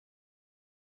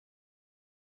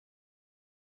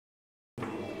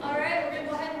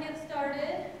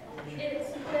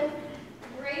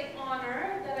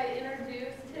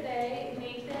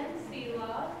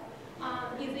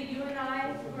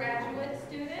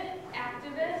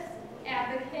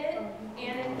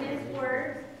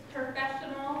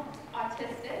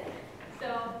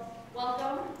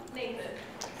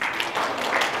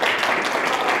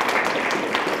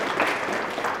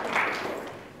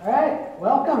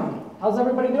How's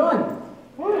everybody doing?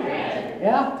 Good.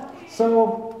 Yeah?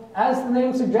 So, as the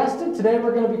name suggested, today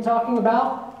we're going to be talking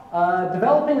about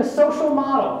developing a social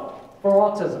model for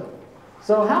autism.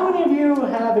 So how many of you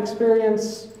have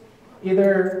experience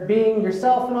either being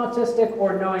yourself an autistic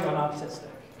or knowing an autistic?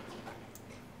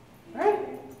 All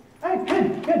right,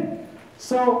 good, good.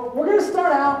 So we're going to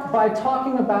start out by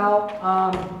talking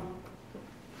about,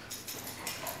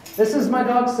 this is my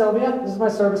dog Sylvia. This is my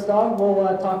service dog.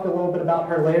 We'll talk a little bit about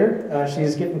her later.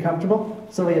 She's getting comfortable.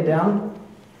 Sylvia down.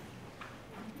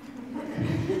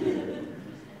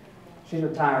 She's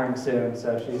retiring soon,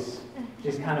 so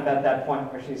she's kind of at that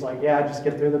point where she's like, yeah, just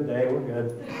get through the day, we're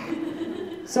good.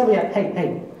 Sylvia,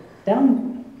 hey,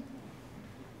 down.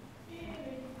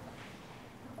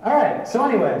 All right, so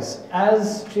anyways,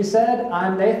 as she said,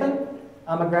 I'm Nathan.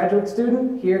 I'm a graduate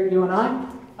student here at UNI.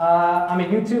 I'm a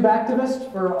YouTube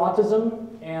activist for autism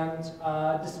and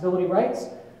disability rights.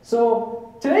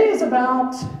 So today is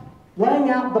about laying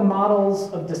out the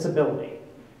models of disability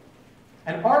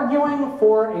and arguing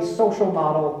for a social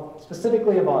model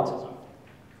specifically of autism.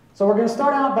 So we're going to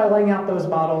start out by laying out those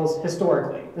models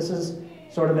historically. This is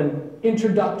sort of an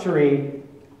introductory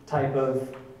type of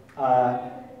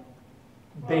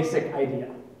basic idea.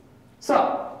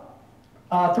 So,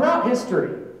 throughout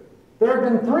history, there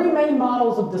have been three main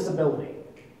models of disability.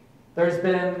 There's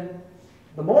been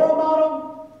the moral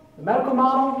model, the medical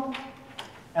model,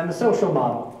 and the social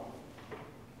model.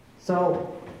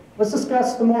 So, let's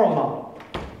discuss the moral model.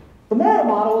 The moral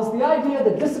model is the idea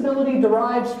that disability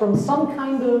derives from some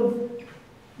kind of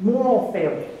moral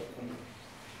failing.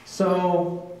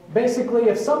 So, basically,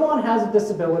 if someone has a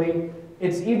disability,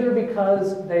 it's either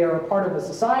because they are a part of a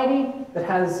society that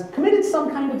has committed some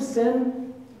kind of sin,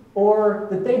 or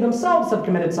that they themselves have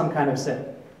committed some kind of sin.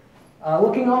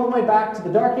 Looking all the way back to the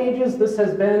Dark Ages, this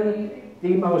has been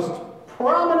the most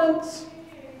prominent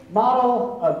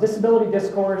model of disability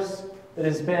discourse that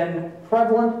has been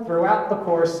prevalent throughout the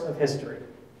course of history.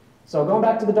 So going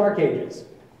back to the Dark Ages,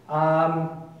 the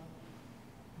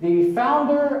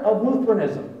founder of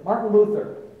Lutheranism, Martin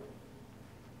Luther,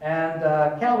 and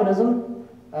Calvinism,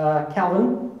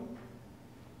 Calvin,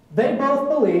 they both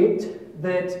believed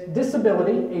that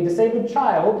disability, a disabled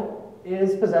child,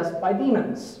 is possessed by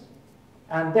demons.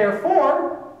 And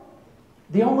therefore,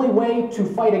 the only way to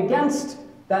fight against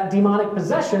that demonic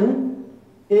possession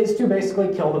is to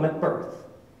basically kill them at birth.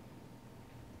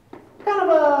 Kind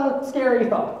of a scary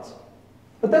thought.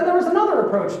 But then there was another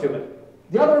approach to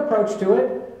it. The other approach to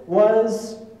it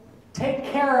was take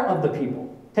care of the people.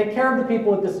 Take care of the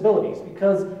people with disabilities,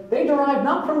 because they derive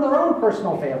not from their own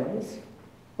personal failings,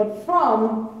 but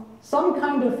from some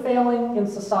kind of failing in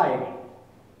society.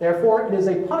 Therefore, it is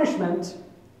a punishment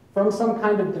from some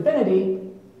kind of divinity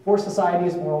for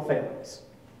society's moral failings.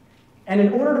 And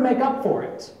in order to make up for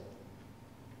it,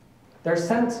 they're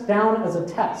sent down as a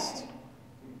test.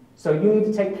 So you need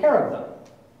to take care of them.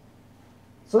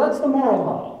 So that's the moral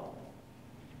model.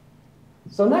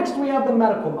 So next we have the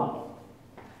medical model.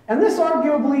 And this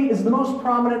arguably is the most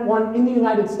prominent one in the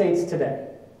United States today.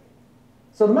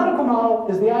 So the medical model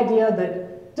is the idea that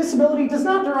disability does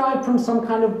not derive from some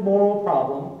kind of moral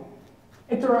problem.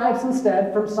 It derives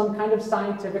instead from some kind of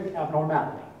scientific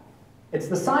abnormality. It's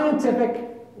the scientific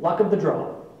luck of the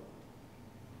draw,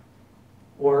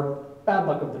 or bad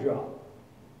luck of the draw,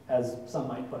 as some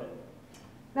might put it.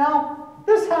 Now,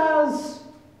 this has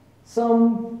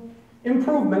some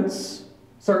improvements,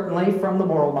 certainly, from the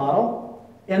moral model,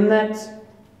 in that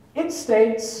it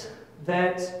states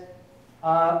that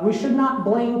we should not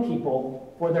blame people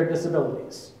for their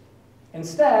disabilities.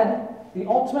 Instead, the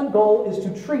ultimate goal is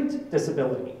to treat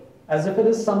disability as if it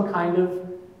is some kind of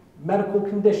medical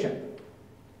condition.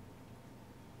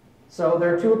 So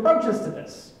there are two approaches to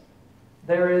this.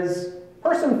 There is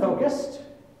person-focused,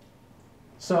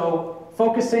 so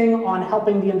focusing on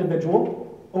helping the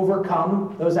individual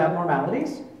overcome those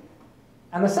abnormalities.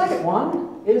 And the second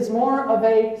one is more of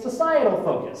a societal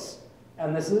focus,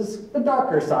 and this is the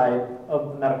darker side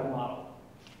of the medical model.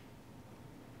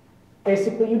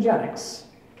 Basically eugenics.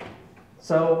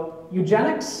 So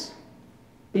eugenics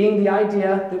being the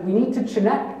idea that we need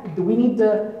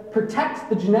to protect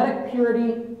the genetic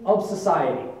purity of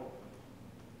society.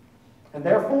 And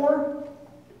therefore,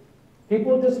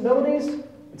 people with disabilities,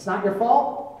 it's not your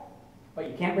fault, but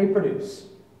you can't reproduce.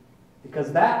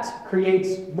 Because that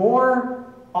creates more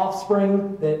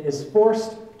offspring that is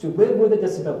forced to live with a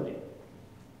disability.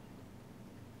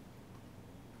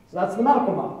 So that's the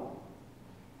medical model.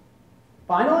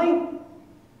 Finally,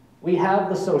 we have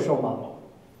the social model,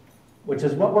 which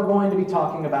is what we're going to be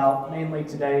talking about mainly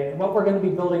today and what we're going to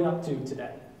be building up to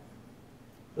today.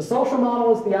 The social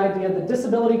model is the idea that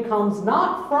disability comes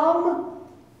not from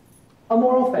a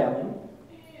moral failing,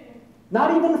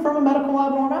 not even from a medical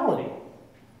abnormality,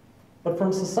 but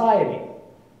from society.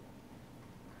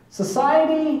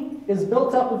 Society is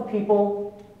built up of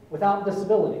people without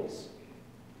disabilities,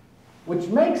 which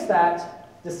makes that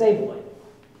disabling.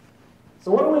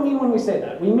 So what do we mean when we say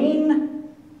that? We mean,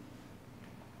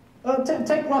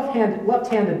 take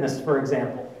left-handedness, for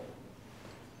example.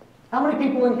 How many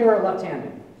people in here are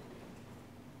left-handed?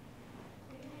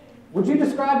 Would you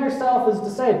describe yourself as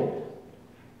disabled?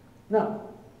 No.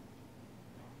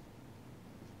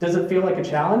 Does it feel like a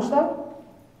challenge, though?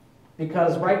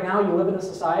 Because right now you live in a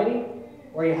society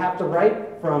where you have to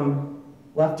write from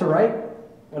left to right,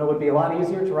 when it would be a lot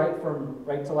easier to write from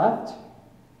right to left.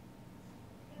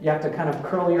 You have to kind of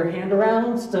curl your hand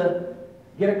around to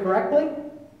get it correctly.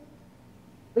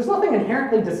 There's nothing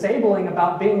inherently disabling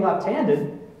about being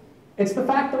left-handed. It's the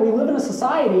fact that we live in a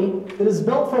society that is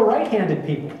built for right-handed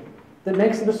people that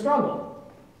makes it a struggle.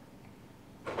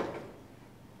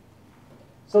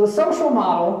 So the social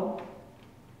model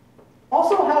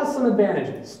also has some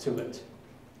advantages to it.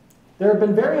 There have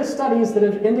been various studies that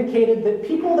have indicated that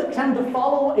people that tend to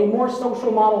follow a more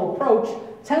social model approach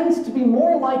tends to be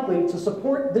more likely to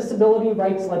support disability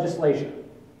rights legislation.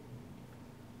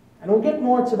 And we'll get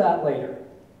more to that later.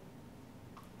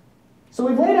 So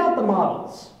we've laid out the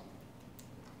models.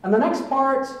 And the next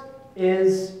part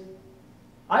is,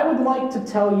 I would like to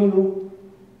tell you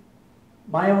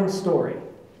my own story.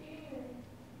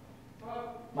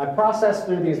 My process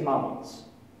through these models.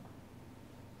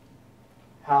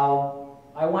 How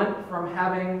I went from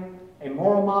having a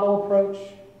moral model approach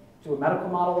to a medical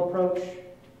model approach,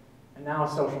 and now a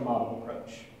social model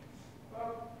approach.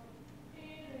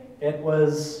 It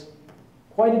was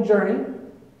quite a journey,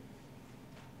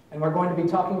 and we're going to be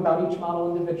talking about each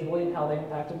model individually and how they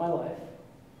impacted my life.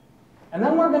 And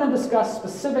then we're going to discuss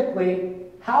specifically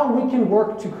how we can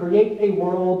work to create a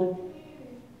world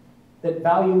that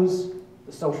values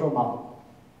the social model.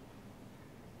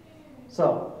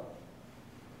 So,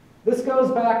 this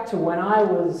goes back to when I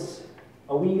was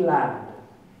a wee lad.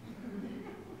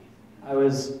 I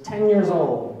was 10 years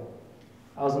old.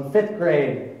 I was in 5th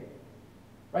grade,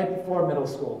 right before middle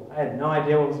school. I had no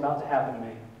idea what was about to happen to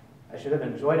me. I should have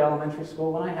enjoyed elementary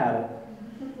school when I had it.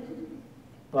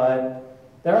 But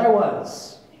there I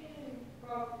was.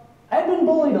 I had been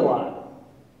bullied a lot.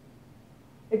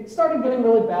 It started getting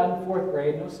really bad in 4th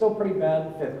grade, and it was still pretty bad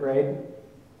in 5th grade.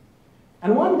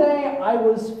 And one day, I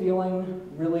was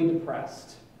feeling really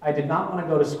depressed. I did not want to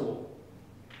go to school.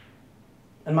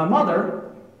 And my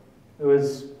mother, who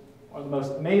is one of the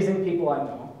most amazing people I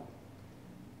know,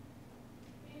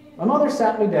 my mother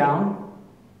sat me down.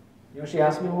 You know, she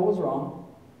asked me what was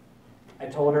wrong. I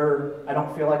told her I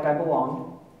don't feel like I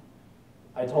belong.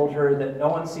 I told her that no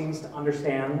one seems to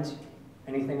understand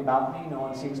anything about me. No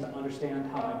one seems to understand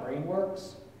how my brain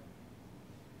works.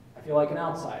 I feel like an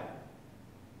outsider.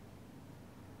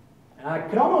 And I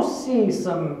could almost see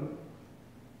some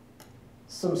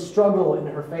struggle in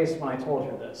her face when I told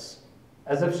her this,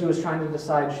 as if she was trying to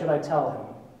decide, should I tell him?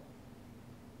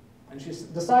 And she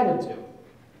decided to.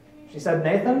 She said,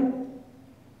 Nathan,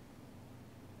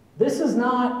 this is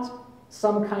not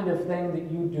some kind of thing that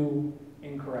you do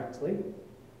incorrectly.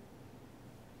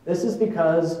 This is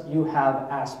because you have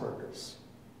Asperger's.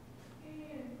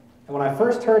 And when I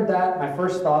first heard that, my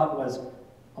first thought was,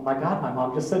 oh my God, my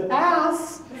mom just said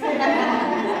ass.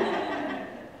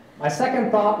 My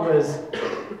second thought was,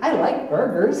 I like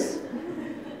burgers.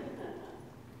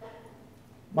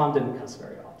 Mom didn't cuss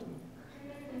very often.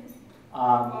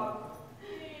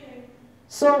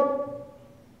 So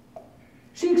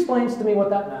she explains to me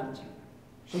what that meant.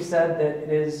 She said that it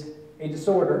is a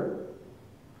disorder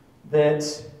that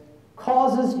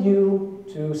causes you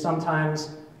to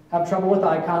sometimes have trouble with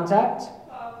eye contact,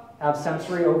 have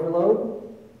sensory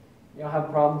overload, have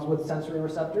problems with sensory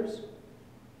receptors.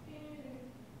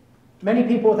 Many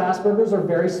people with Asperger's are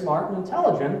very smart and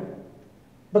intelligent,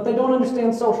 but they don't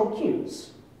understand social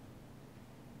cues.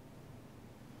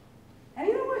 And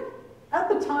you know what? At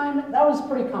the time, that was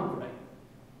pretty comforting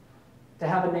to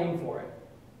have a name for it.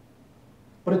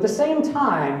 But at the same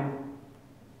time,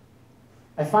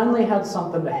 I finally had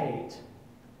something to hate.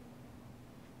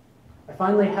 I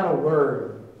finally had a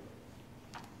word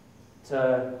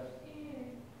to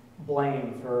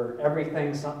blame for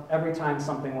everything, every time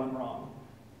something went wrong.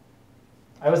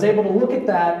 I was able to look at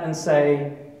that and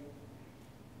say,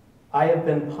 I have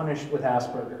been punished with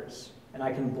Asperger's, and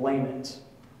I can blame it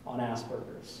on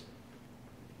Asperger's.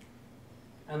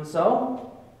 And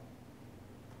so,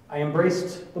 I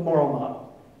embraced the moral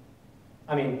model.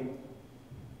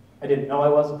 I didn't know I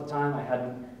was at the time. I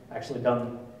hadn't actually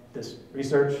done this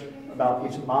research about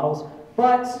each of the models.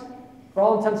 But for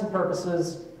all intents and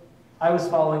purposes, I was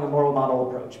following a moral model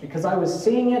approach because I was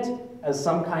seeing it as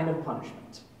some kind of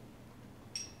punishment.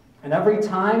 And every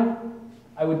time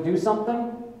I would do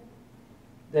something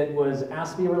that was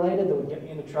Aspie related, that would get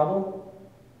me into trouble,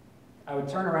 I would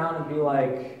turn around and be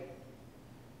like,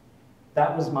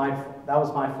 that was my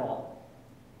fault.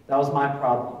 That was my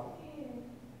problem.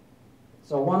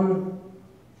 So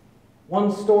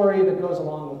one story that goes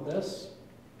along with this,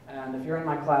 and if you're in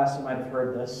my class, you might have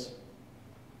heard this.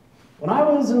 When I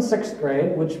was in 6th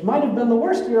grade, which might have been the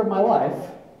worst year of my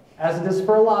life, as it is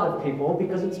for a lot of people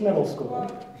because it's middle school,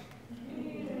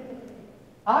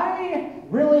 I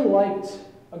really liked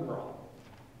a girl.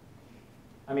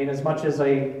 I mean, as much as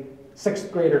a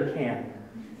 6th grader can.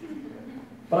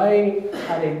 But I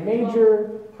had a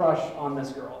major crush on this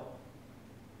girl.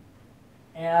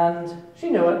 And she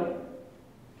knew it.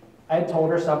 I had told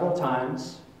her several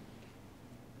times.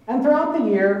 And throughout the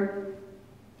year,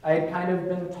 I had kind of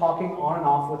been talking on and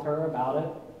off with her about it.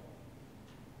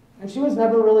 And she was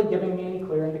never really giving me any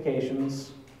clear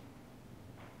indications.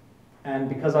 And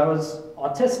because I was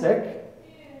autistic,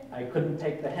 I couldn't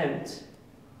take the hint.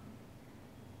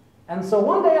 And so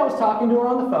one day I was talking to her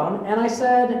on the phone, and I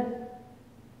said,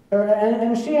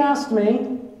 and she asked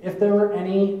me if there were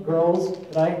any girls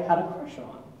that I had a crush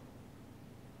on.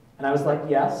 And I was like,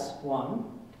 yes, one.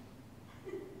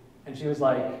 And she was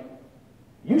like,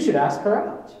 you should ask her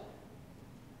out.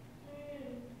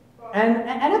 And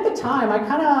at the time, I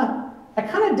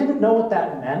kind of didn't know what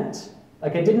that meant.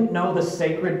 Like, I didn't know the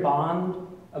sacred bond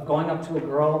of going up to a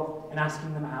girl and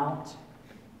asking them out,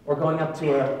 or going up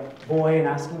to a boy and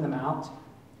asking them out,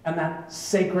 and that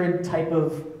sacred type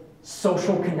of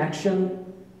social connection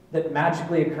that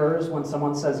magically occurs when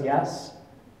someone says yes.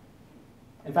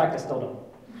 In fact, I still don't.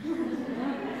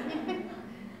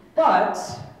 But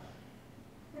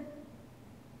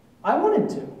I wanted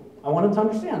to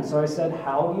understand. So I said,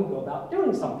 how do you go about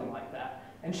doing something like that?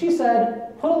 And she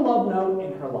said, put a love note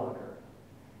in her locker.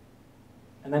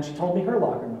 And then she told me her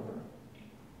locker number.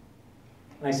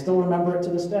 And I still remember it to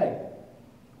this day.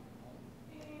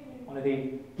 One of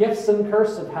the gifts and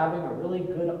curse of having a really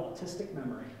good autistic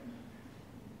memory.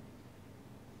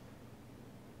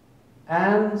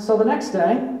 And so the next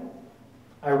day,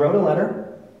 I wrote a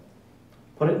letter,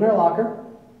 put it in her locker,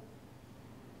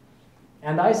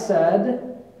 and I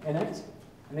said in it,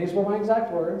 and these were my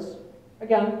exact words,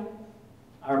 again,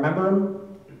 I remember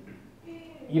them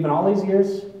even all these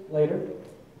years later.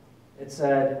 It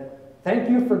said, thank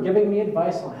you for giving me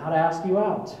advice on how to ask you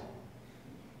out.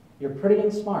 You're pretty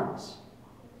and smart.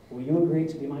 Will you agree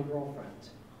to be my girlfriend?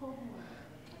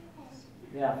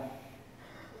 Yeah.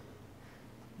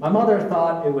 My mother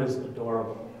thought it was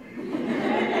adorable.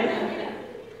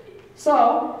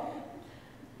 So,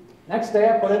 next day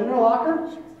I put it in her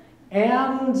locker,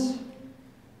 and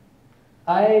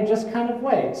I just kind of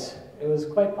wait. It was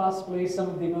quite possibly some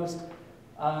of the most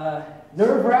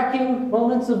nerve-wracking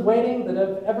moments of waiting that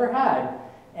I've ever had.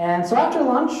 And so after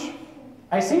lunch,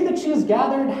 I see that she's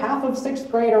gathered half of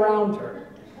 6th grade around her.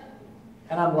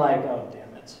 And I'm like, oh,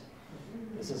 damn it.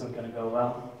 This isn't going to go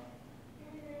well.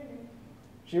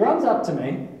 She runs up to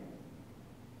me,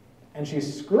 and she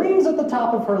screams at the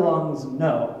top of her lungs,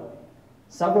 no,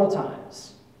 several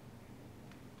times.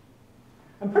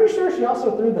 I'm pretty sure she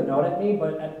also threw the note at me,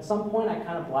 but at some point I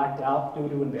kind of blacked out due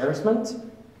to embarrassment.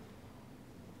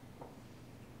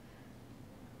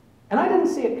 And I didn't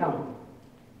see it coming.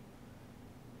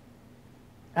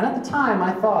 And at the time,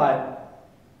 I thought,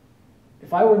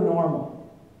 if I were normal,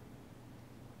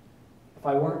 if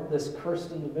I weren't this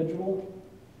cursed individual,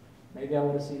 maybe I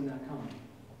would have seen that coming.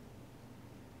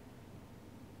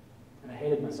 And I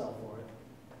hated myself for it.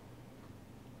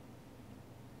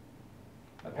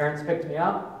 My parents picked me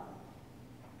up.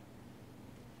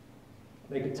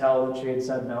 They could tell that she had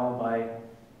said no by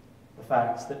the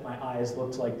fact that my eyes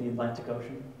looked like the Atlantic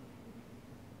Ocean.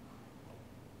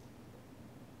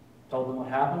 Told them what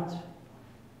happened,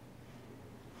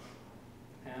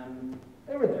 and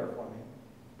they were there for me.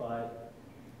 But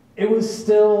it was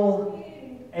still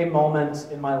a moment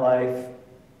in my life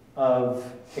of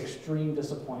extreme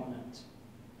disappointment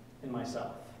in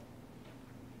myself.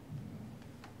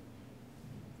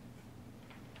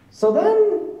 So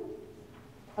then,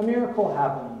 a miracle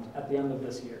happened at the end of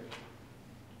this year.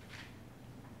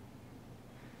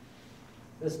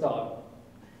 This dog.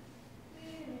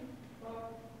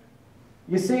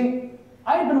 You see,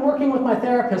 I had been working with my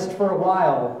therapist for a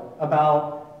while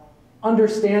about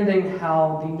understanding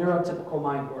how the neurotypical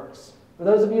mind works. For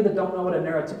those of you that don't know what a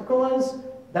neurotypical is,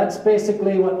 that's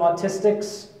basically what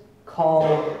autistics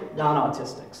call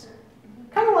non-autistics.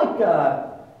 Kind of like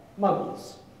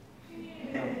muggles.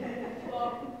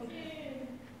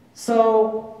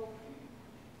 So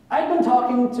I'd been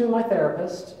talking to my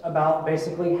therapist about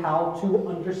basically how to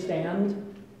understand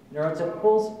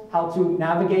neurotypicals, how to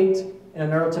navigate in a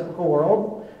neurotypical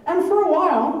world. And for a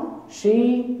while,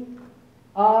 she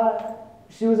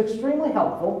was extremely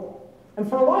helpful. And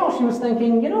for a while, she was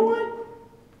thinking, you know what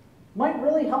might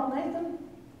really help Nathan?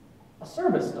 A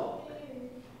service dog.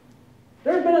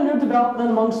 There had been a new development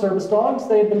among service dogs.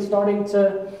 They had been starting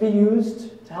to be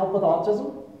used to help with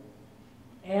autism.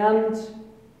 And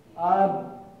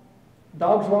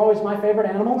dogs were always my favorite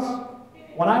animals.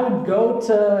 When I would go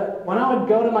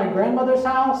to my grandmother's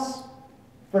house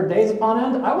for days upon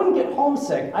end, I wouldn't get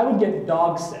homesick. I would get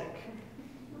dog sick.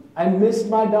 I missed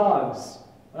my dogs.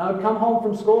 When I would come home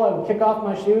from school, I would kick off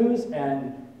my shoes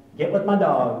and get with my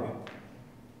dog.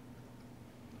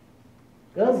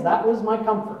 Because that was my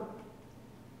comfort.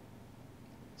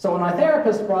 So when my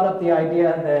therapist brought up the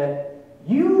idea that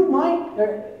you might,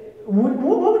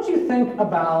 what would you think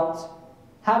about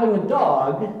having a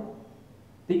dog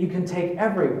that you can take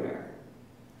everywhere?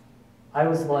 I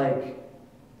was like,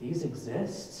 these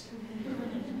exist?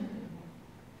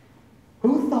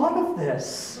 Who thought of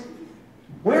this?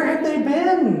 Where have they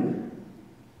been?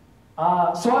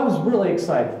 So I was really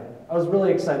excited. I was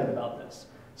really excited about this.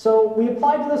 So we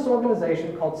applied to this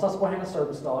organization called Susquehanna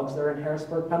Service Dogs. They're in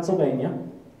Harrisburg, Pennsylvania.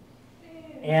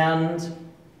 And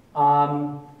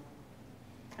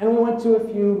we went to a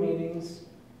few meetings,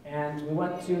 and we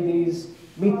went to these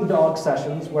meet the dog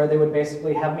sessions where they would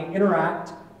basically have me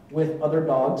interact with other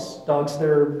dogs that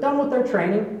are done with their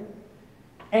training.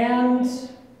 And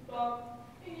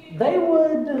they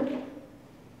would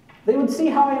see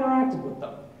how I interacted with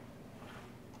them.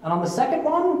 And on the second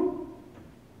one,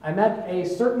 I met a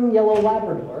certain yellow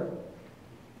Labrador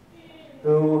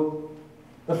who,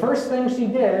 the first thing she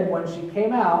did when she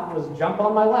came out was jump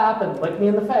on my lap and lick me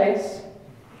in the face.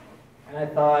 And I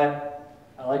thought,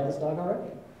 I like this dog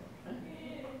already.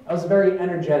 I was a very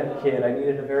energetic kid. I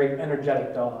needed a very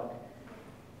energetic dog.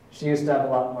 She used to have a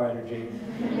lot more energy.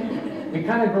 We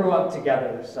kind of grew up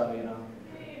together, so, you know.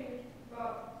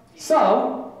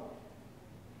 So,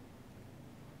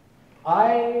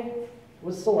 I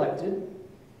was selected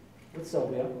with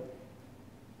Sylvia,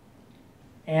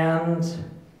 and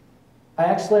I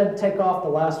actually had to take off the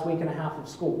last week and a half of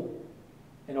school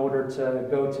in order to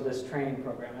go to this training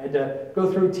program. I had to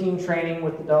go through team training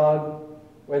with the dog,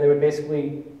 where they would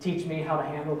basically teach me how to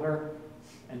handle her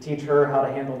and teach her how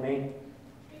to handle me.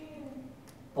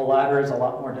 The latter is a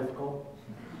lot more difficult.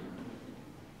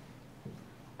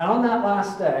 And on that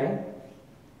last day,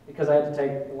 because I had to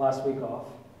take the last week off,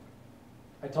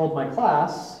 I told my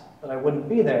class that I wouldn't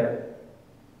be there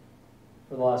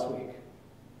for the last week.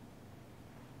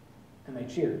 And they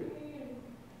cheered.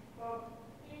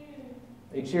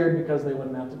 They cheered because they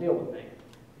wouldn't have to deal with me.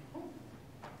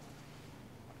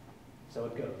 So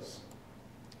it goes.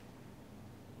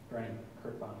 For any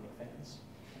Kurt Vonnegut fans.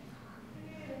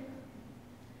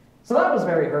 So that was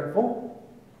very hurtful.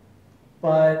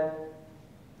 But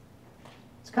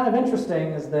it's kind of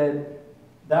interesting is that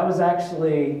that was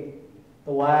actually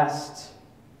the last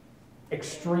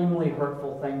extremely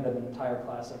hurtful thing that an entire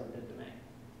class ever did to me.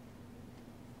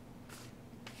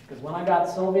 Because when I got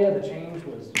Sylvia, the change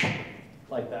was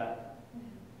like that.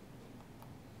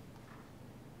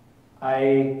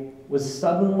 I was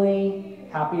suddenly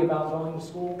happy about going to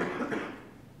school.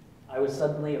 I was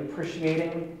suddenly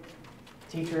appreciating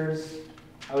teachers.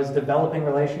 I was developing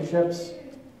relationships.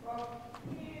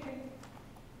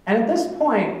 And at this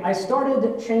point, I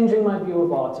started changing my view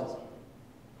of autism.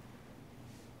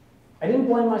 I didn't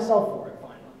blame myself for it,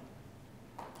 finally.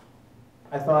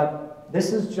 I thought,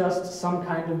 this is just some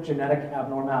kind of genetic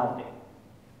abnormality.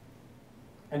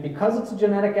 And because it's a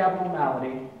genetic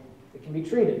abnormality, it can be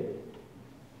treated.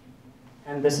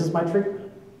 And this is my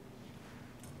treatment.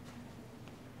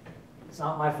 It's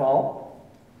not my fault.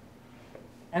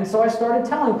 And so I started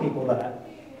telling people that.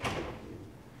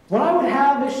 When I would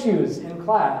have issues in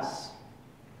class,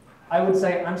 I would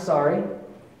say, I'm sorry,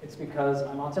 it's because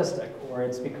I'm autistic, or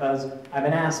it's because I'm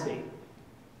an Aspie.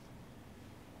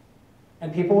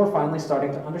 And people were finally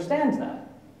starting to understand that.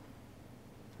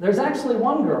 There's actually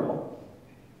one girl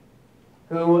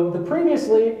who the previous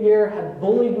year had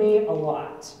bullied me a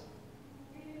lot.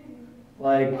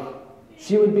 Like,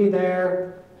 she would be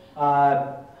there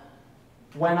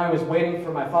when I was waiting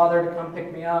for my father to come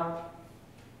pick me up,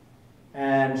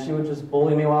 and she would just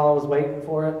bully me while I was waiting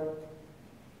for it.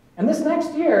 And this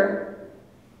next year,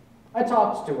 I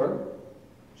talked to her.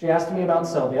 She asked me about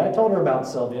Sylvia. I told her about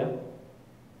Sylvia.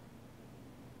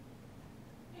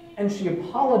 and she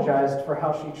apologized for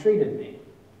how she treated me.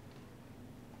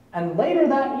 And later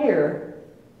that year,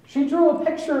 she drew a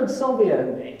picture of Sylvia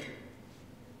and me.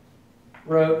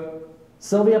 Wrote,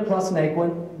 Sylvia plus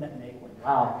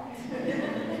wow.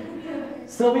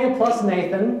 Sylvia plus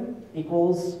Nathan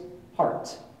equals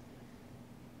heart.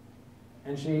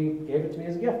 And she gave it to me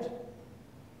as a gift.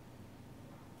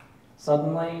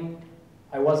 Suddenly,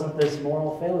 I wasn't this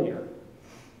moral failure.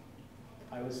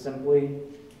 I was simply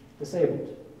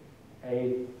disabled.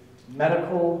 A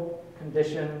medical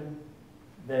condition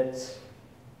that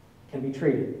can be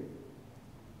treated.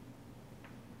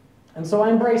 And so I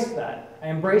embraced that. I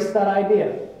embraced that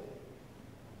idea.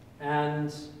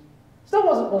 And still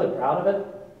wasn't really proud of it,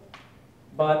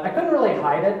 but I couldn't really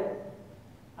hide it.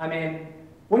 I mean,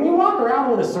 when you walk around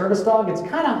with a service dog, it's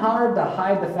kind of hard to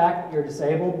hide the fact that you're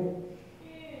disabled.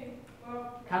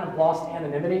 Kind of lost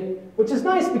anonymity, which is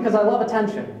nice because I love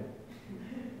attention.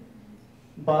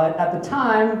 But at the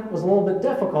time, it was a little bit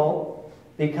difficult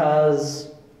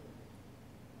because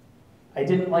I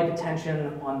didn't like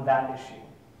attention on that issue.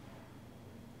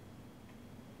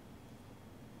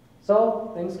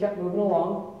 So things kept moving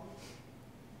along.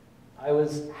 I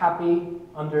was happy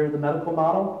under the medical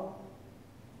model.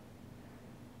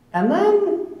 And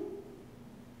then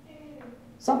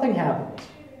something happened.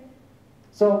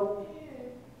 So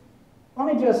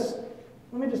let me just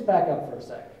back up for a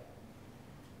sec.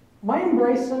 My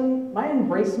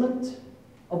embracement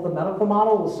of the medical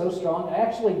model was so strong, I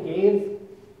actually gave,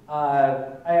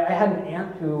 I had an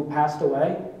aunt who passed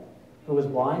away, who was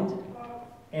blind,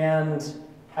 and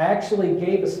I actually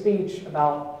gave a speech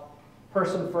about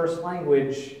person-first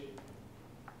language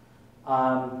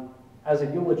as a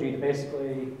eulogy to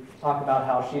basically talk about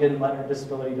how she didn't let her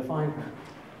disability define her.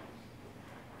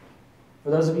 For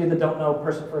those of you that don't know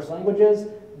person-first languages,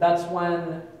 that's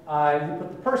when you put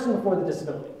the person before the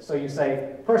disability. So you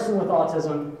say person with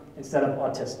autism instead of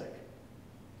autistic.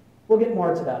 We'll get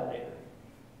more to that later.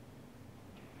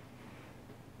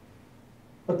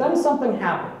 But then something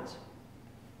happened.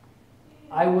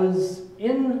 I was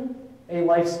in a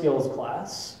life skills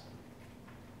class,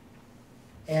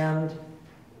 and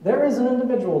there is an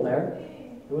individual there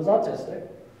who was autistic,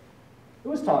 who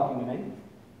was talking to me,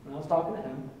 and I was talking to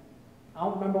him. I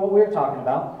don't remember what we were talking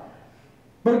about.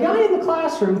 But a guy in the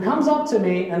classroom comes up to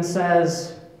me and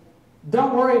says,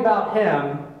 "Don't worry about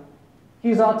him,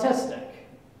 he's autistic."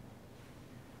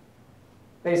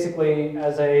 Basically,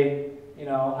 as a,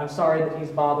 I'm sorry that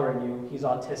he's bothering you, he's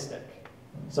autistic,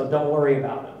 so don't worry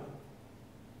about him.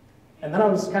 And then I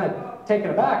was kind of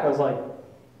taken aback. I was like,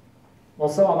 well,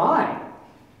 so am I.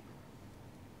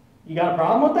 You got a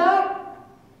problem with that?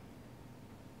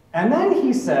 And then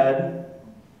he said,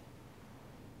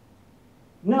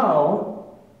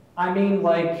 no, I mean,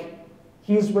 like,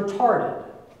 he's retarded.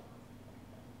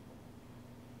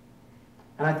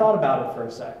 And I thought about it for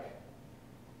a sec.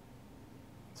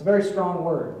 It's a very strong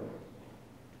word.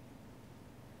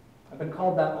 I've been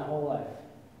called that my whole life.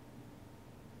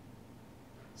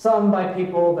 Some by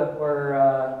people that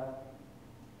were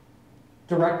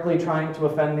directly trying to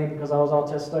offend me because I was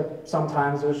autistic.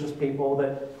 Sometimes it was just people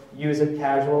that use it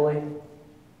casually.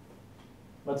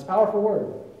 But it's a powerful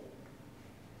word.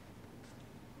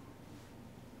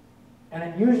 And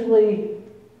it usually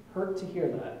hurt to hear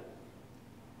that.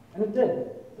 And it did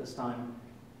this time.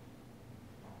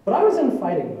 But I was in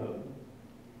fighting mode.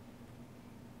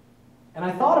 And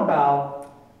I thought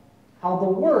about how the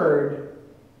word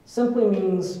simply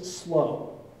means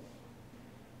slow.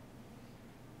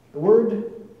 The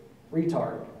word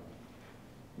retard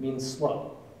means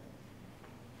slow.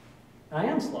 And I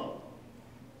am slow.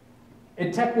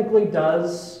 It technically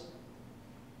does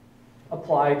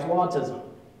apply to autism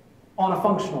on a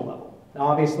functional level. Now,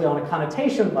 obviously, on a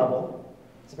connotation level,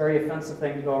 it's a very offensive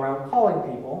thing to go around calling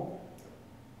people.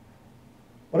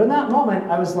 But in that moment,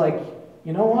 I was like,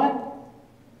 you know what?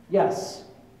 Yes,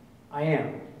 I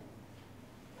am.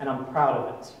 And I'm proud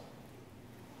of it.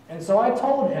 And so I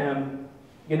told him,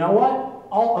 you know what?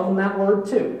 I'll own that word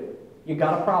too. You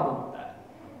got a problem with that.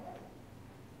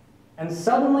 And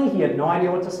suddenly he had no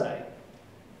idea what to say.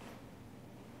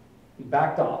 He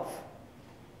backed off.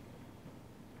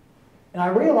 And I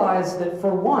realized that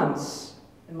for once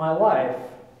in my life,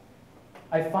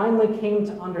 I finally came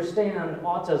to understand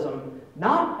autism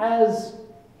not as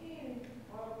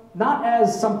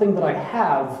something that I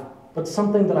have, but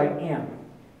something that I am.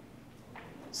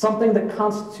 Something that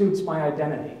constitutes my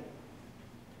identity.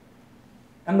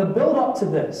 And the build-up to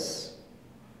this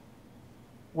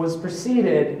was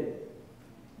preceded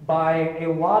by a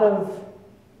lot of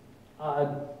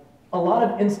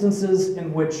instances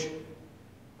in which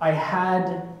I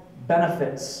had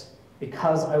benefits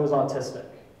because I was autistic.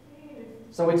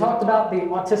 So we talked about the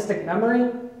autistic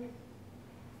memory.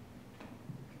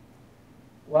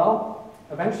 Well,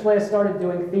 eventually I started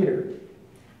doing theater.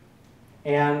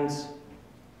 And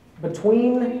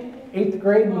between 8th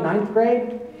grade and 9th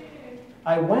grade,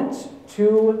 I went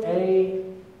to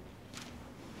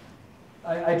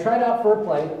I tried out for a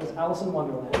play. It was Alice in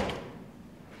Wonderland.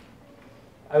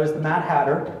 I was the Mad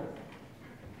Hatter.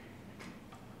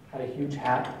 Had a huge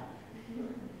hat.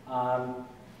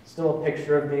 Still a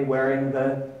picture of me wearing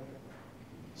the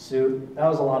suit. That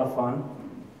was a lot of fun.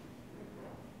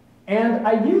 And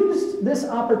I used this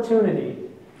opportunity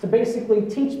to basically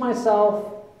teach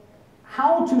myself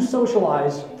how to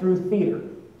socialize through theater.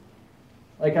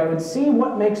 Like, I would see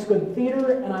what makes good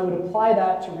theater, and I would apply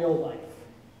that to real life.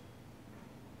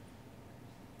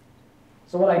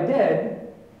 So what I did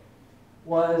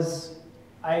was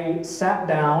I sat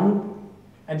down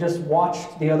and just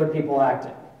watched the other people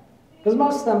acting. Because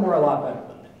most of them were a lot better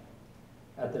than me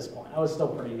at this point. I was still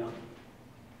pretty young.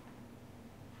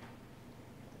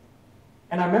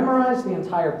 And I memorized the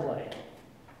entire play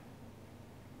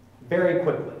very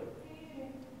quickly.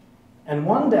 And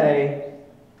one day,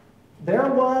 there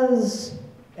was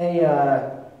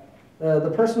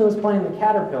the person who was playing the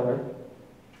caterpillar,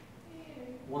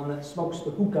 one that smokes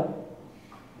the hookah.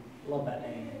 Love that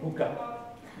name, hookah.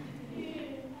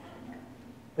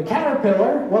 The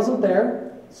caterpillar wasn't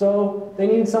there, so they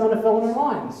needed someone to fill in their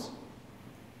lines.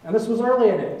 And this was early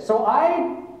in it. So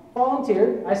I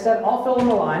volunteered. I said, I'll fill in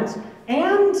the lines.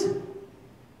 And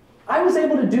I was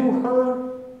able to do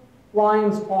her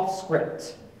lines off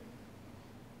script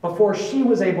before she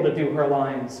was able to do her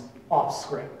lines off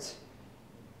script.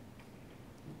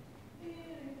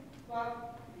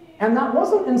 And that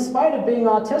wasn't in spite of being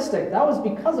autistic. That was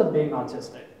because of being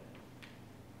autistic.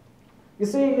 You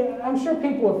see, I'm sure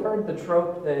people have heard the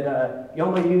trope that you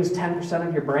only use 10%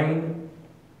 of your brain.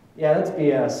 Yeah, that's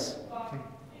BS.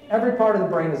 Every part of the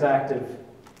brain is active.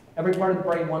 Every part of the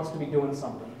brain wants to be doing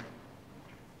something.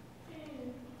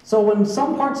 So when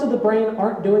some parts of the brain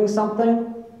aren't doing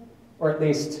something, or at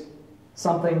least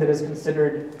something that is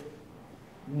considered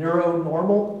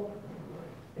neuronormal,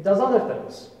 it does other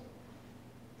things.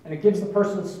 And it gives the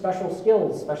person special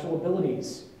skills, special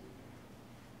abilities.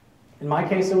 In my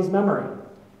case, it was memory.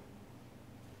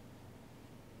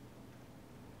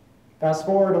 Fast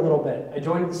forward a little bit. I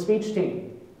joined the speech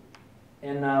team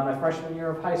in my freshman year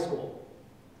of high school.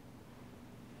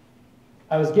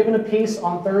 I was given a piece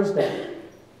on Thursday.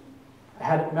 I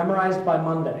had it memorized by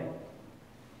Monday.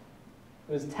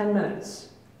 It was 10 minutes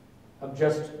of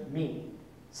just me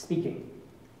speaking.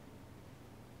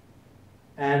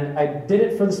 And I did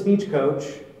it for the speech coach,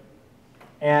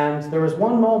 and there was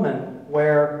one moment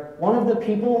where one of the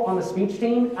people on the speech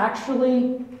team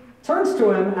actually turns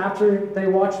to him after they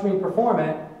watched me perform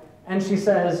it, and she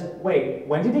says, "Wait,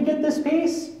 when did you get this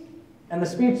piece?" And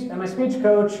my speech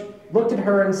coach looked at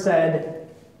her and said,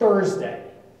 "Thursday."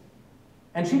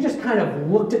 And she just kind of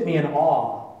looked at me in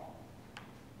awe.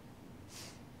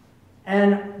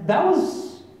 And that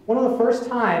was one of the first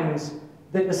times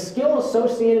that the skill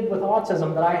associated with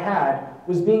autism that I had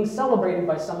was being celebrated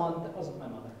by someone that wasn't my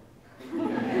mother.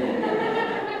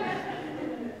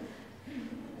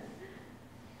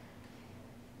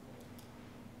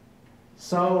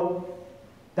 So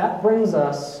that brings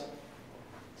us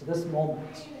to this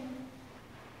moment.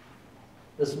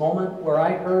 This moment where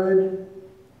I heard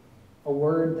a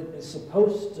word that is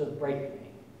supposed to break me.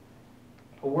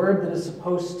 A word that is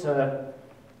supposed to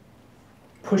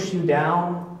push you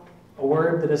down. A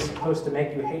word that is supposed to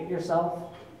make you hate yourself.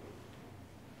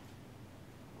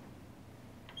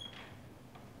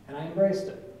 And I embraced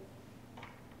it.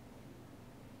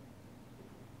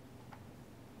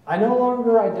 I no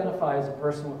longer identify as a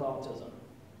person with autism.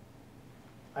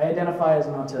 I identify as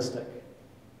an autistic.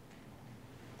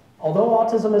 Although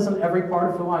autism isn't every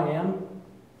part of who I am,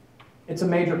 it's a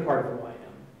major part of who I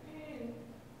am.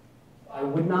 I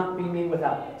would not be me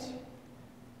without it.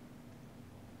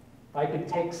 If I could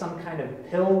take some kind of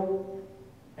pill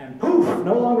and poof,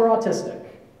 no longer autistic,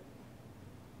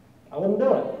 I wouldn't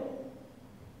do it.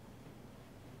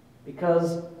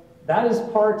 Because that is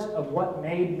part of what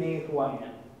made me who I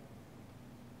am.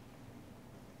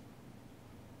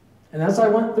 And as I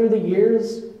went through the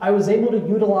years, I was able to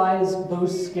utilize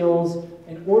those skills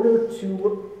in order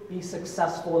to be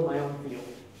successful in my own field.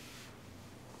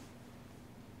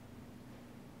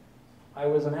 I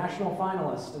was a national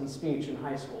finalist in speech in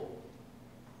high school.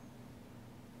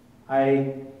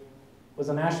 I was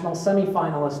a national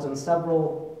semifinalist in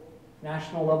several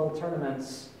national level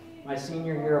tournaments my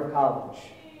senior year of college.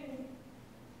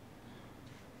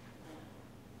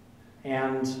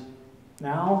 And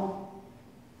Now,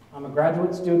 I'm a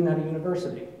graduate student at a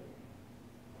university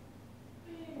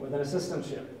with an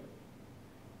assistantship.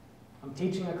 I'm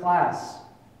teaching a class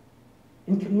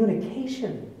in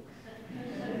communication.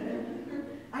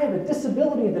 I have a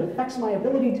disability that affects my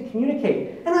ability to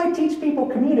communicate, and I teach people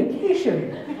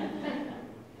communication.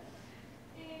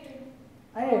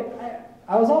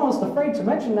 I was almost afraid to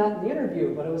mention that in the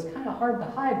interview, but it was kind of hard to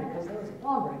hide because there was a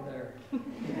dog right there.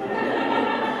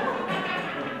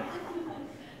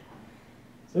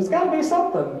 So there's got to be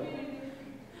something.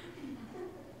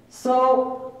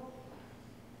 So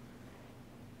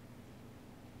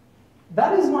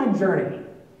that is my journey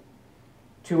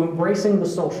to embracing the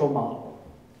social model.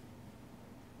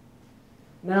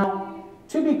 Now,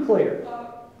 to be clear,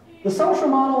 the social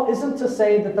model isn't to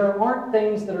say that there aren't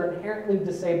things that are inherently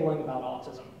disabling about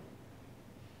autism.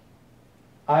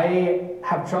 I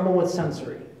have trouble with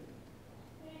sensory.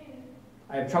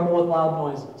 I have trouble with loud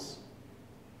noises.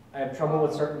 I have trouble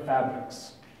with certain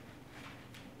fabrics.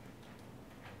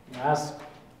 Ask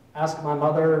my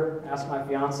mother, ask my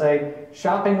fiance,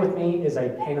 shopping with me is a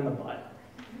pain in the butt.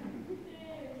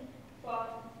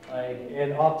 Like,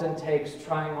 it often takes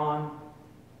trying on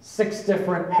 6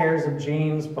 different pairs of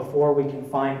jeans before we can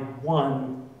find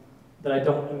one that I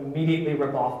don't immediately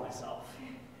rip off myself.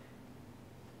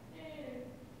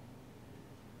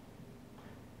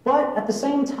 But at the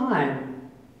same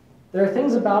time, there are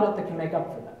things about it that can make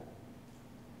up for that.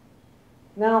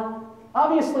 Now,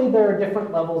 obviously there are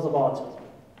different levels of autism.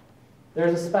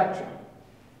 There's a spectrum.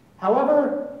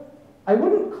 However, I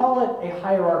wouldn't call it a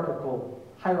hierarchical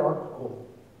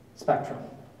spectrum.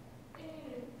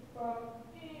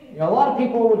 You know, a lot of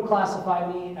people would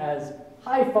classify me as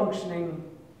high-functioning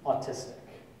autistic.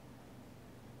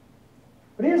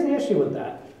 But here's the issue with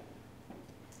that.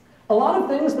 A lot of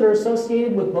things that are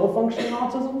associated with low-functioning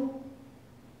autism,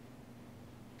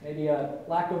 maybe a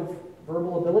lack of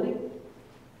verbal ability,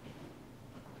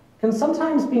 can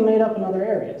sometimes be made up in other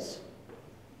areas.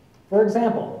 For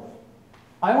example,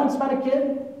 I once met a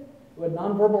kid who had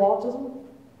nonverbal autism,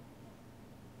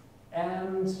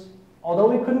 and although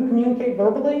we couldn't communicate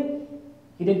verbally,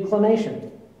 he did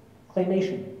claymation.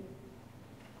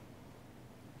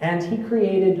 And he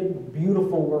created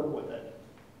beautiful work with it.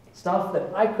 Stuff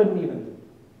that I couldn't even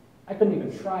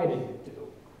try to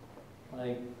do.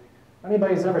 Like, if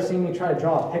anybody's ever seen me try to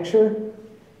draw a picture,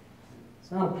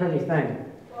 it's not a pretty thing.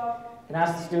 You can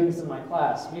ask the students in my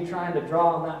class. Me trying to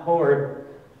draw on that board,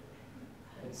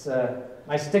 it's,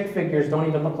 my stick figures don't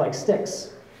even look like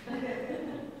sticks.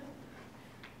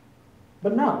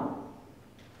 But no,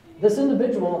 this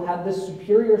individual had this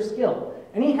superior skill,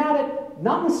 and he had it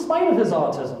not in spite of his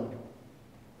autism,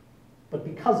 but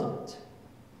because of it.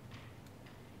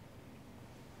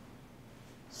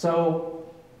 So,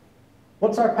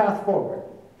 what's our path forward?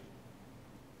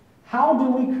 How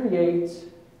do we create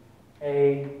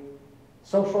a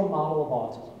social model of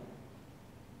autism?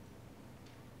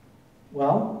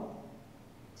 Well,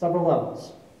 several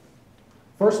levels.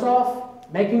 First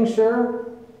off, making sure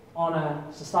on a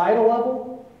societal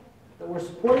level that we're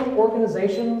supporting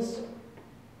organizations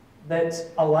that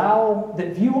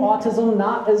view autism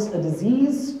not as a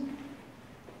disease,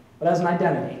 but as an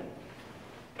identity.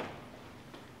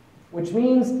 Which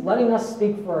means letting us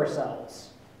speak for ourselves.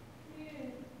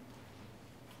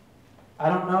 I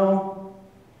don't know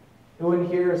who in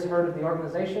here has heard of the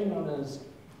organization known as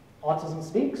Autism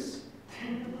Speaks.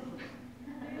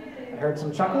 I heard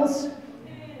some chuckles.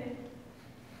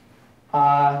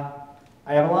 I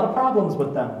have a lot of problems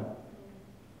with them.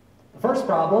 The first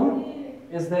problem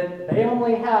is that they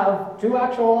only have 2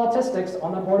 actual autistics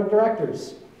on their board of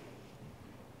directors.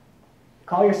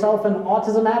 Call yourself an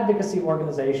autism advocacy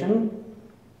organization.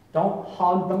 Don't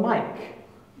hog the mic.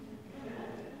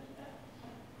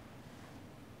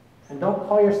 And don't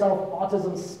call yourself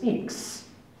Autism Speaks.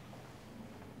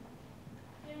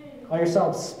 Call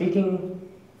yourself Speaking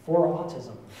for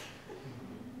Autism.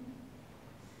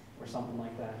 Or something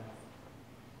like that.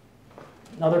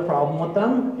 Another problem with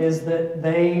them is that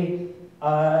they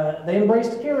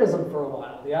embraced curism for a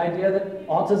while. The idea that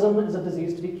autism is a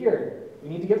disease to be cured. We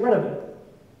need to get rid of it.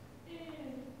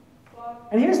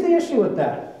 And here's the issue with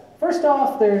that. First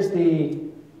off, there's the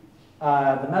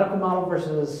medical model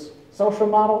versus social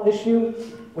model issue,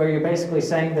 where you're basically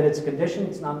saying that it's a condition,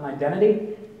 it's not an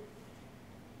identity.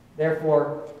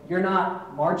 Therefore, you're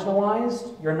not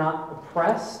marginalized, you're not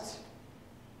oppressed,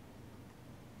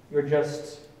 you're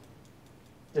just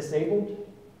disabled.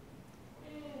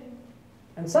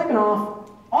 And second off,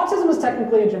 autism is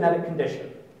technically a genetic condition.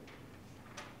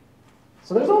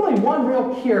 So there's only one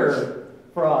real cure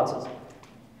for autism.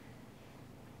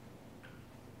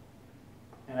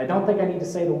 And I don't think I need to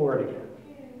say the word again.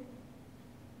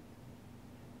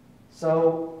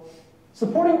 So,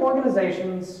 supporting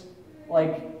organizations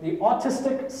like the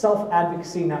Autistic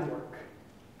Self-Advocacy Network.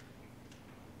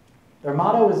 Their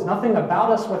motto is "Nothing about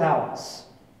us without us."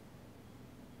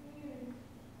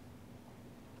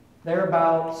 They're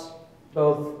about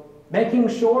both making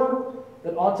sure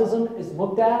that autism is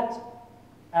looked at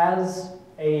as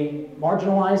a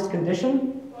marginalized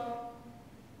condition.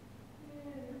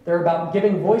 They're about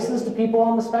giving voices to people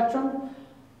on the spectrum.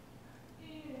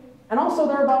 And also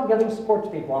they're about giving support to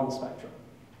people on the spectrum.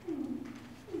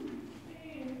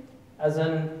 As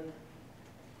in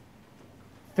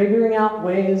figuring out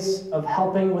ways of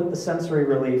helping with the sensory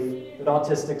relief that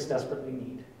autistics desperately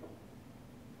need.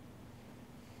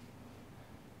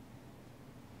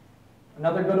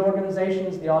 Another good organization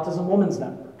is the Autism Women's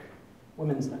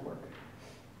Network.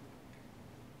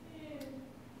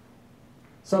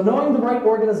 So knowing the right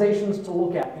organizations to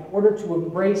look at in order to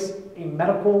embrace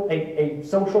a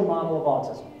social model of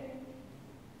autism.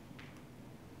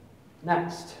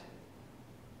 Next,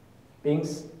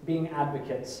 being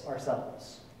advocates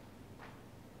ourselves.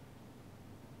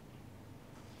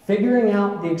 Figuring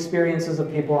out the experiences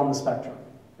of people on the spectrum.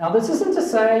 Now this isn't to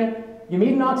say you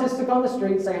meet an autistic on the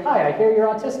street, say, "Hi, I hear you're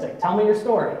autistic, tell me your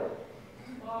story."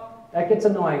 That gets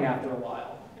annoying after a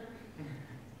while.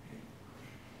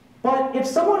 But if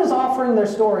someone is offering their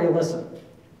story, listen.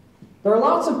 There are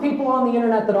lots of people on the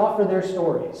internet that offer their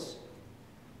stories.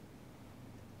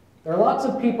 There are lots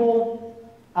of people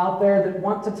out there that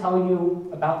want to tell you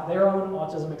about their own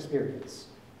autism experience.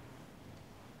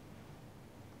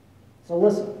 So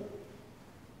listen.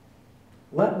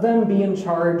 Let them be in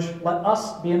charge, let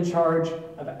us be in charge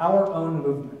of our own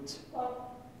movement.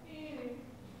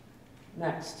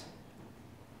 Next,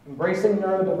 embracing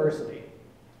neurodiversity.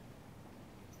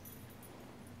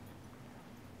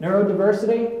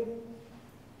 Neurodiversity,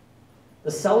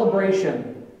 the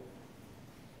celebration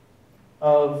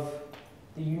of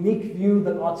the unique view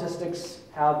that autistics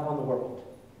have on the world.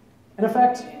 In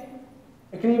effect,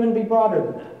 it can even be broader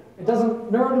than that.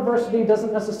 Neurodiversity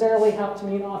doesn't necessarily have to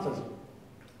mean autism.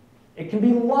 It can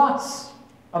be lots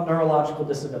of neurological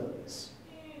disabilities.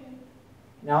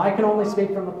 Now, I can only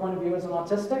speak from the point of view as an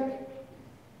autistic,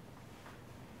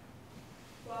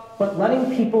 but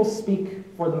letting people speak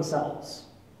for themselves.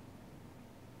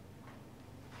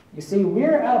 You see,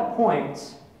 we're at a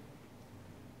point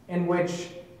in which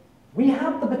we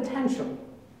have the potential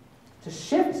to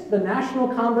shift the national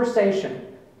conversation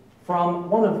from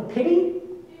one of pity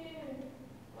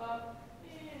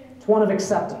to one of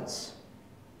acceptance,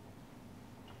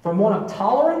 from one of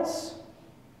tolerance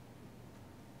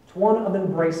to one of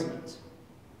embracement.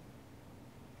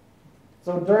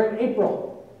 So during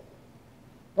April,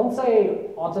 don't say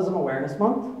Autism Awareness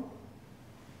Month,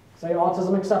 say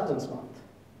Autism Acceptance Month.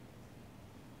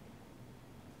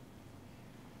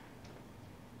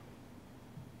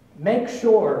 Make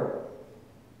sure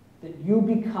that you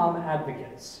become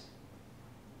advocates.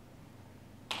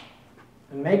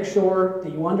 And make sure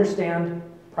that you understand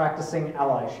practicing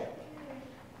allyship.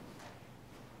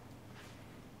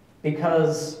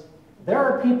 Because there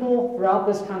are people throughout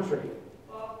this country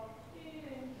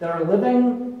that are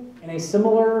living in a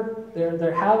similar,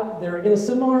 they're in a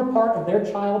similar part of their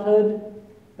childhood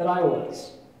that I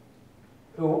was,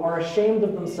 who are ashamed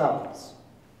of themselves.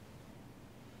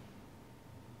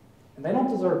 And they don't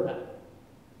deserve that.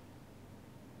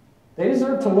 They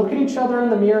deserve to look at each other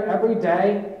in the mirror every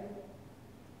day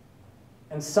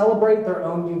and celebrate their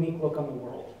own unique look on the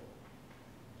world.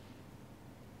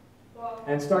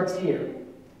 And it starts here.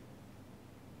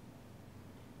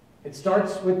 It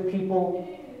starts with people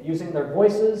using their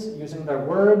voices, using their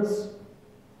words,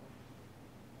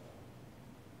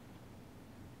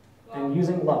 and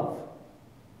using love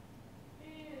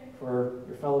for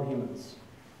your fellow humans.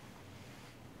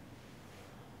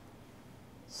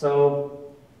 So,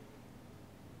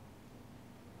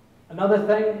 another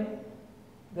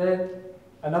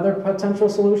potential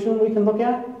solution we can look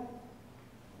at,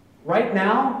 right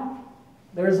now,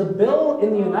 there's a bill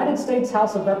in the United States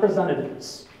House of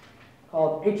Representatives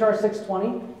called H.R.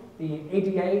 620, the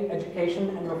ADA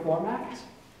Education and Reform Act.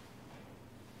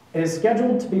 It is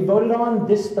scheduled to be voted on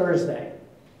this Thursday.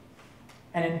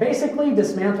 And it basically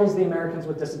dismantles the Americans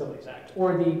with Disabilities Act,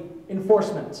 or the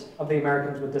enforcement of the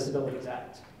Americans with Disabilities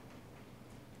Act.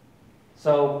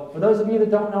 So, for those of you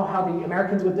that don't know how the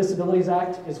Americans with Disabilities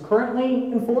Act is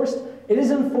currently enforced, it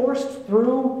is enforced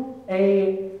through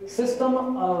a system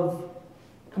of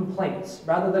complaints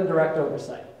rather than direct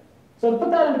oversight. So to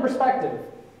put that into perspective,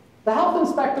 the health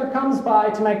inspector comes by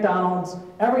to McDonald's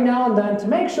every now and then to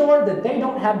make sure that they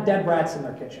don't have dead rats in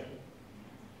their kitchen.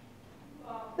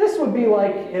 would be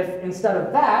like if instead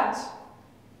of that,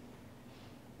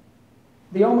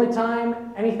 the only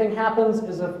time anything happens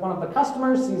is if one of the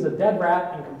customers sees a dead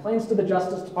rat and complains to the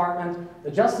Justice Department.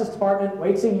 The Justice Department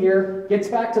waits a year, gets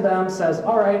back to them, says,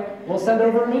 all right, we'll send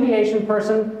over a mediation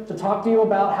person to talk to you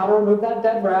about how to remove that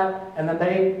dead rat, and then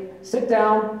they sit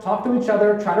down, talk to each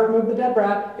other, try to remove the dead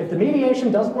rat. If the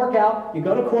mediation doesn't work out, you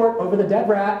go to court over the dead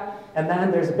rat, and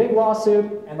then there's a big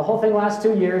lawsuit, and the whole thing lasts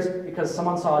 2 years because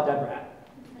someone saw a dead rat.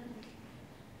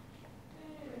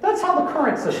 That's how the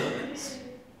current system is.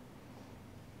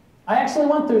 I actually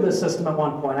went through this system at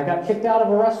one point. I got kicked out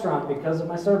of a restaurant because of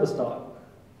my service dog.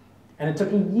 And it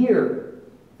took a year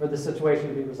for the situation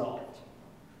to be resolved.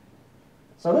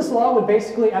 So this law would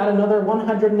basically add another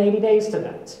 180 days to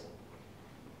that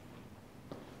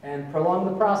and prolong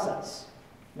the process,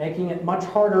 making it much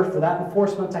harder for that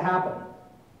enforcement to happen.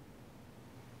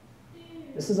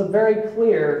 This is a very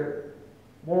clear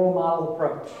moral model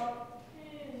approach,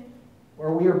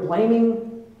 where we are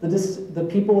blaming the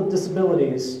people with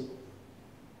disabilities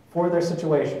for their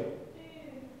situation,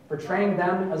 portraying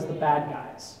them as the bad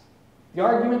guys. The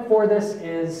argument for this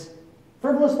is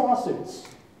frivolous lawsuits.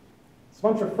 It's a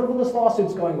bunch of frivolous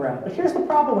lawsuits going around. But here's the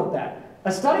problem with that.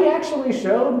 A study actually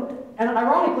showed, and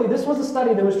ironically, this was a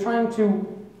study that was trying to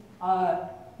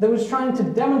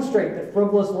demonstrate that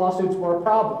frivolous lawsuits were a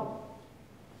problem.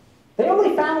 They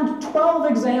only found 12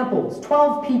 examples,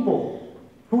 12 people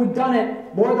who had done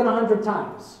it more than 100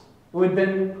 times, who had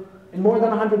been in more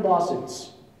than 100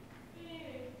 lawsuits,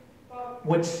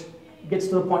 which gets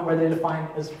to the point where they define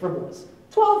as frivolous.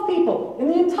 12 people in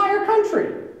the entire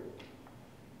country.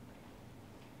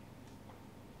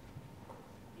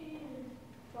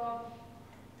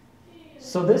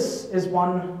 So this is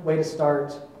one way to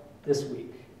start this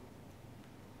week,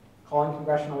 calling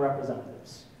congressional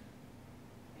representatives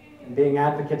and being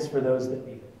advocates for those that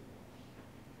need it.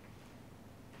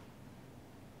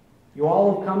 You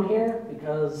all have come here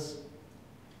because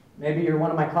maybe you're one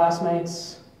of my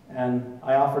classmates and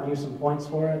I offered you some points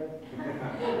for it.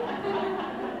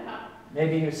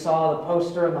 Maybe you saw the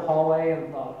poster in the hallway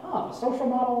and thought, huh, the social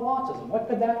model of autism, what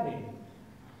could that mean?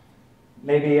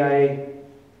 Maybe I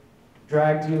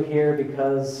dragged you here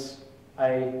because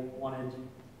I wanted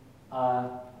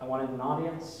an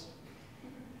audience.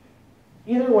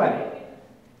 Either way,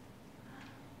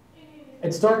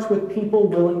 it starts with people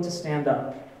willing to stand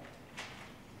up.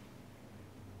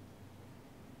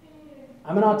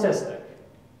 I'm an autistic.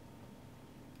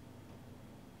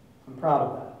 I'm proud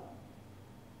of that.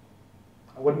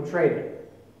 I wouldn't trade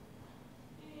it.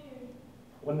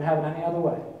 I wouldn't have it any other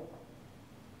way.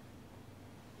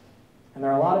 And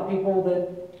there are a lot of people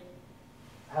that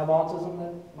have autism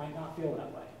that might not feel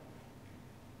that way.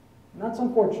 And that's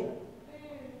unfortunate.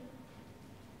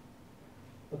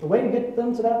 But the way to get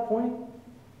them to that point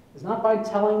is not by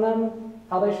telling them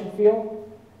how they should feel.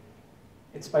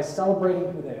 It's by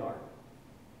celebrating who they are.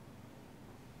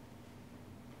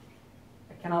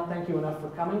 I cannot thank you enough for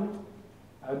coming.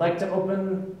 I would like to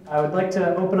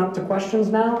open up to questions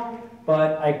now,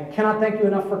 but I cannot thank you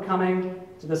enough for coming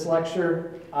to this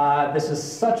lecture. This is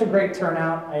such a great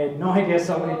turnout. I had no idea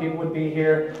so many people would be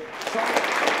here.